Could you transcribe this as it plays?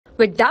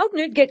With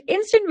Doubtnut, get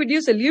instant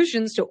video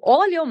solutions to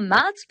all your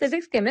maths,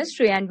 physics,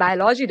 chemistry, and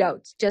biology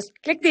doubts. Just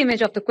click the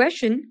image of the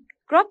question,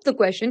 crop the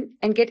question,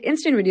 and get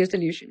instant video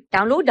solution.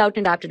 Download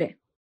Doubtnut app today.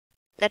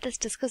 Let us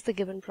discuss the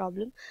given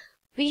problem.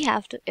 We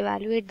have to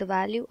evaluate the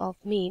value of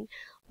mean,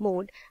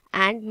 mode,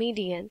 and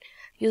median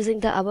using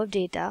the above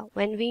data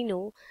when we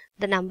know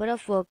the number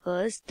of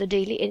workers, the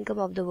daily income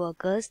of the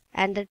workers,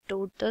 and the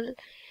total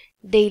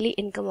daily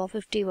income of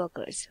 50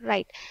 workers,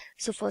 right?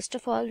 So first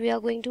of all, we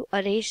are going to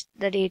arrange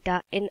the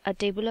data in a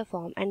tabular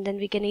form, and then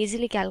we can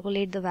easily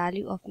calculate the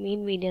value of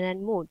mean, median,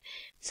 and mode.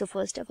 So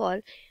first of all,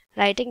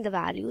 writing the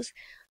values.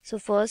 So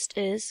first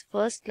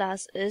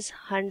class is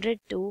 100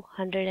 to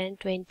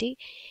 120.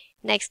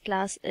 Next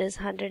class is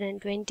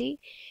 120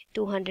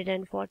 to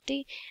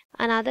 140.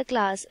 Another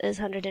class is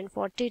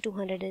 140 to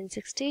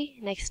 160.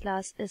 Next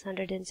class is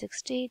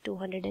 160 to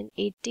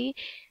 180.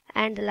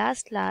 And the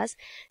last class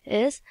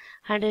is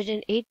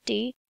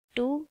 180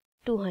 to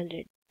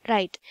 200.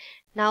 Right.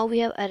 Now we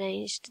have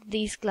arranged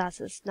these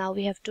classes. Now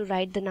we have to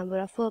write the number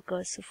of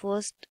workers. So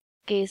first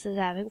case is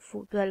having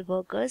 12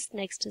 workers.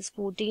 Next is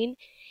 14,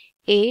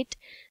 8,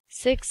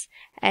 6,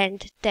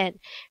 and 10.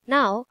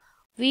 Now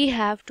we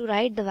have to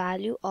write the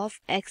value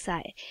of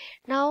xi.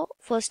 Now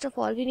first of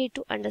all, we need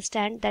to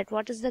understand that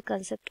what is the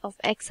concept of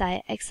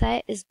xi.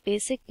 Xi is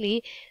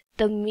basically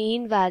the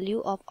mean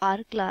value of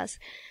our class.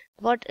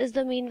 What is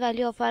the mean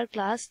value of our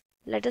class?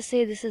 Let us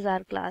say this is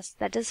our class,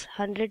 that is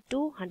 100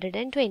 to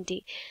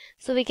 120.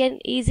 So we can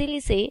easily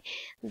say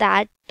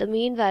that the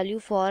mean value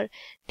for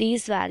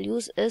these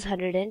values is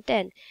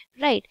 110,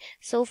 right?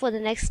 So for the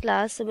next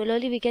class,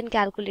 similarly, we can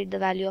calculate the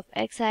value of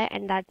xi,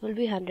 and that will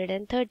be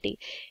 130,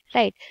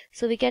 right?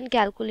 So we can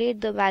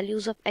calculate the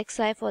values of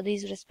xi for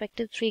these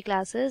respective three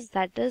classes,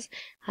 that is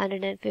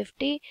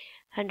 150,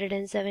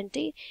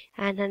 170,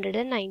 and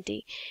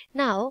 190.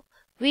 Now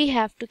we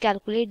have to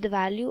calculate the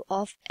value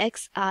of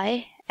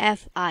xi,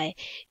 fi.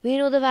 We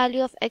know the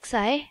value of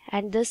xi,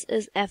 and this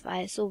is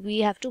fi. So we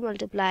have to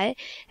multiply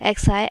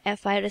xi,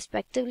 fi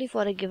respectively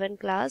for a given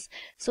class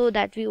so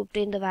that we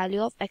obtain the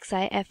value of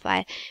xi,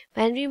 fi.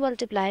 When we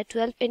multiply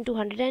 12 into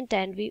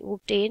 110, we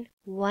obtain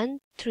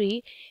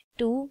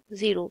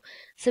 1320.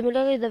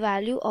 Similarly, the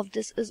value of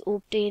this is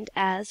obtained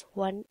as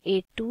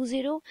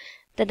 1820.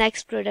 The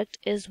next product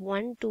is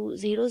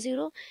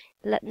 1200.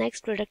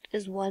 Next product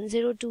is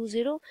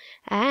 1020,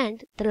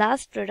 and the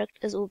last product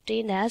is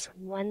obtained as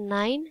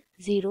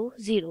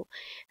 1900.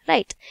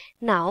 Right.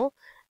 Now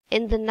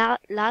in the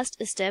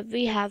last step,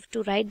 we have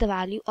to write the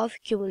value of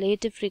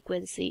cumulative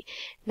frequency.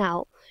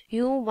 Now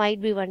you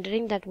might be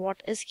wondering that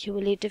what is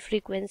cumulative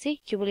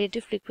frequency?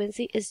 Cumulative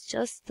frequency is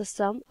just the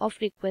sum of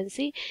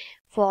frequency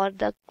for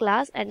the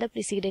class and the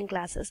preceding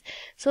classes.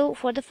 So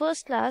for the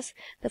first class,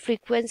 the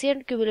frequency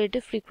and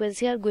cumulative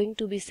frequency are going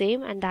to be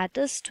same, and that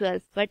is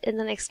 12. But in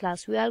the next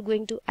class, we are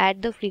going to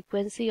add the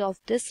frequency of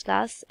this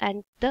class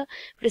and the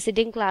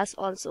preceding class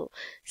also.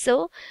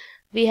 So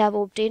we have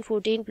obtained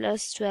 14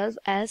 plus 12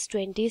 as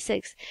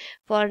 26.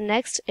 For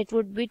next, it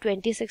would be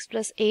 26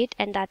 plus 8,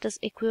 and that is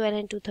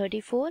equivalent to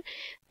 34.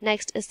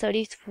 Next is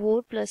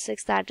 34 plus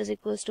 6, that is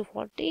equals to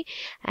 40.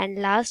 And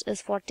last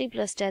is 40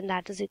 plus 10,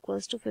 that is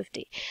equals to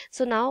 50.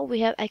 So now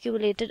we have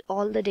accumulated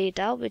all the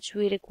data which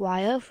we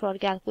require for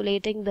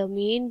calculating the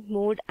mean,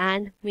 mode,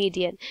 and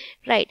median.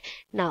 Right.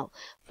 Now,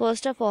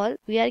 first of all,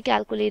 we are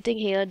calculating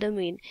here the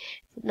mean.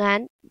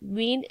 And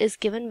mean is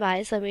given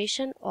by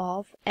summation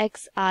of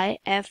xi,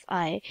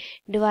 fi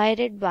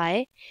divided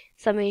by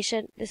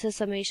summation, this is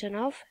summation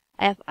of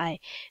fi,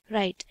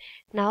 right?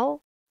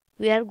 Now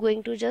we are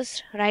going to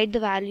just write the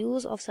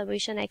values of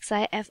summation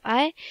xi,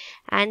 fi,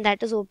 and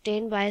that is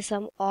obtained by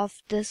sum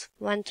of this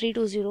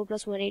 1320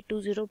 plus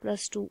 1820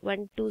 plus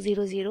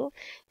 1200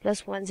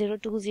 plus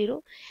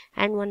 1020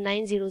 and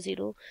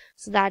 1900.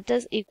 So that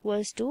is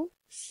equals to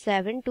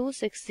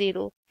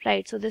 7260,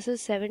 right? So this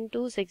is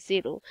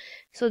 7260.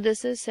 So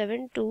this is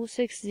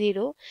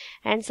 7260,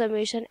 and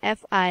summation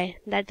fi,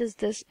 that is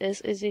this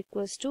is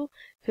equals to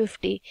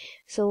 50.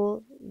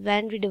 So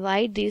when we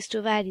divide these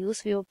two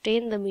values, we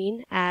obtain the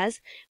mean as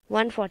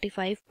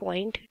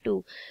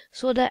 145.2.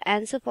 So the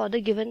answer for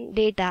the given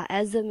data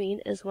as the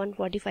mean is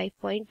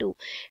 145.2.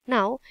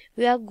 Now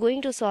we are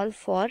going to solve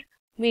for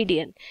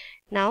median.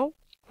 Now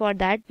for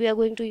that, we are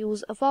going to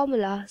use a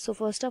formula. So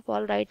first of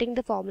all, writing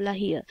the formula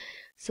here.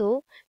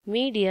 So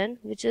median,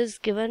 which is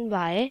given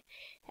by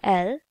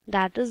L,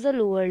 that is the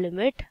lower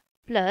limit,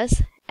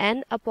 plus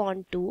n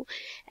upon 2.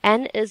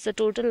 N is the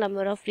total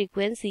number of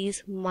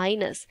frequencies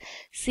minus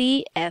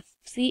CF.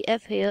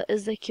 CF here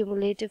is the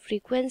cumulative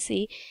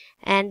frequency,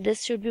 and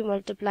this should be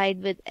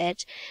multiplied with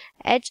H.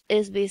 H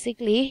is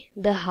basically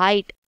the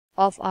height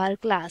of our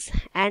class,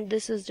 and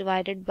this is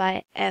divided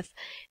by F,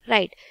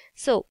 right?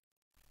 So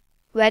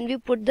when we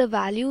put the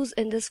values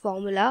in this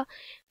formula,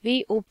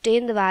 we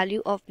obtain the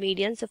value of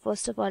median. So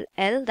first of all,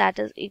 L, that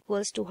is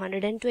equals to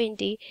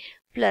 120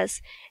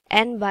 plus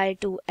n by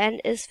 2. N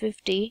is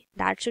 50,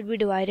 that should be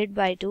divided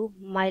by 2,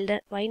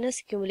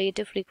 minus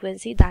cumulative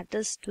frequency, that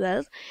is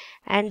 12,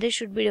 and this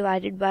should be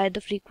divided by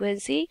the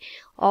frequency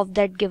of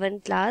that given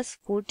class,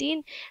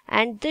 14,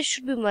 and this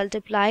should be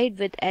multiplied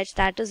with h,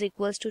 that is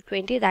equals to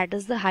 20, that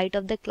is the height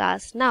of the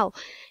class. Now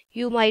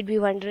you might be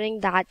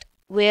wondering that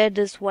where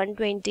this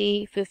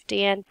 120,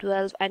 50 and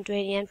 12 and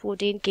 20 and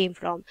 14 came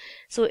from.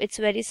 So it's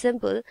very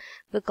simple,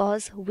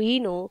 because we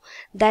know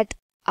that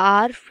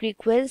our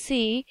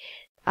frequency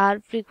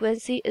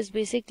is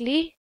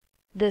basically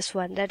this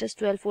one, that is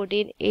 12,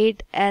 14,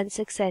 8 and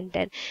 6 and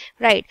 10,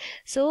 right?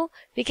 So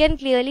we can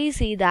clearly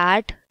see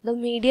that the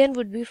median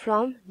would be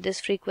from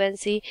this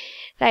frequency,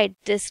 right,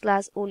 this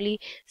class only.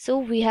 So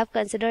we have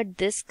considered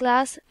this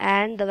class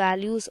and the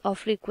values of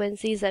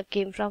frequencies that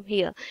came from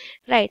here,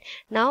 right?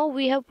 Now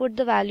we have put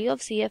the value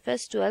of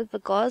CFS 12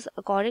 because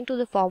according to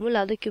the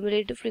formula the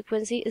cumulative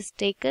frequency is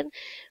taken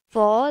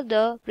for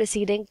the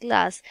preceding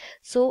class.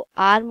 So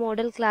our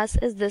model class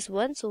is this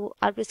one, so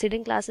our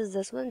preceding class is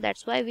this one,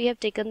 that's why we have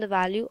taken the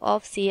value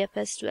of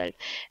CFS 12,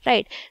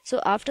 right?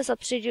 So after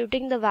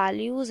substituting the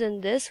values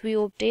in this, we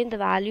obtain the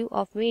value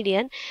of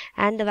median,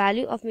 and the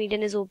value of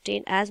median is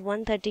obtained as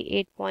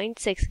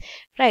 138.6,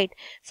 right?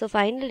 So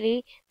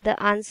finally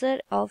the answer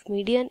of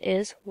median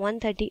is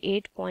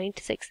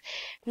 138.6.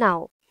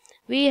 Now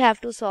we have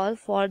to solve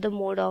for the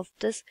mode of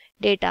this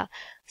data.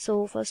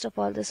 So first of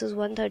all, this is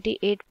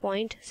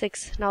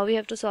 138.6. Now we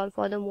have to solve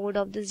for the mode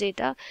of this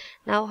data.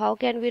 Now how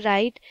can we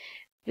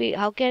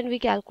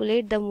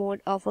calculate the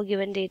mode of a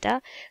given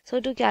data? So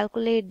to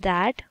calculate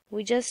that,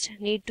 we just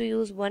need to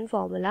use one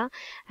formula,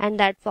 and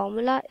that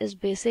formula is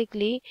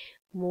basically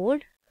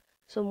mode.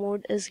 So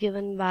mode is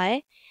given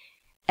by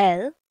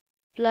L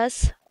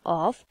plus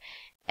of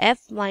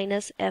f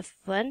minus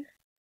f1.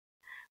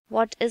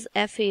 What is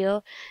f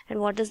here and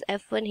what is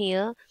f1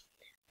 here?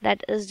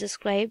 That is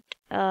described,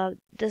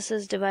 this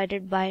is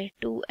divided by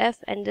 2f,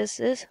 and this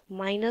is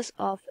minus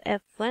of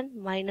f1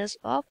 minus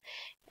of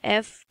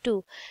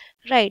f2,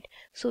 right?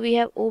 So we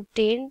have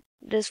obtained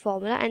this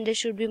formula, and this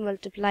should be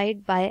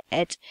multiplied by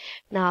h.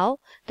 Now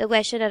the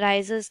question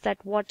arises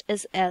that what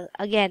is L?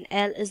 Again,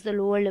 L is the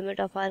lower limit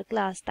of our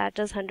class, that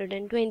is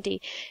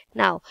 120.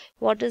 Now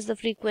what is the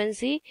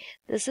frequency?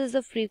 This is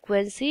the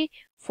frequency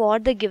for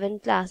the given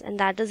class, and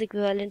that is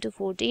equivalent to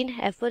 14.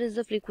 F1 is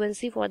the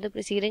frequency for the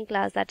preceding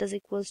class, that is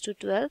equals to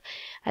 12.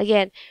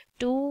 Again,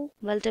 2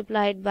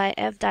 multiplied by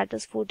f, that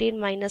is 14,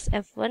 minus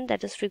f1,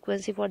 that is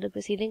frequency for the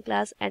preceding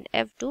class, and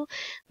f2,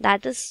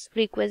 that is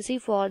frequency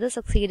for the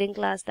succeeding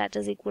class, that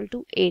is equal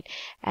to 8.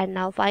 And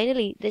now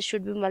finally this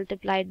should be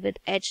multiplied with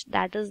h,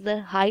 that is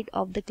the height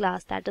of the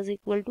class, that is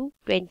equal to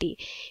 20,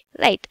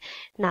 right?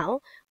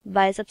 Now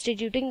by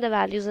substituting the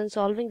values and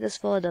solving this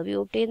further, we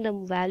obtain the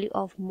value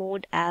of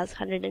mode as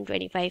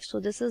 125. So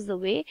this is the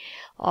way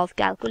of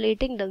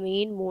calculating the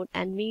mean, mode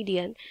and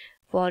median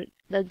for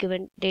the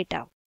given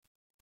data.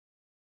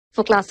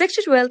 For class 6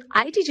 to 12,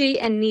 IIT JEE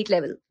and NEET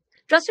level.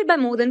 Trusted by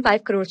more than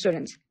 5 crore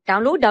students.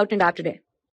 Download Doubtnut app today.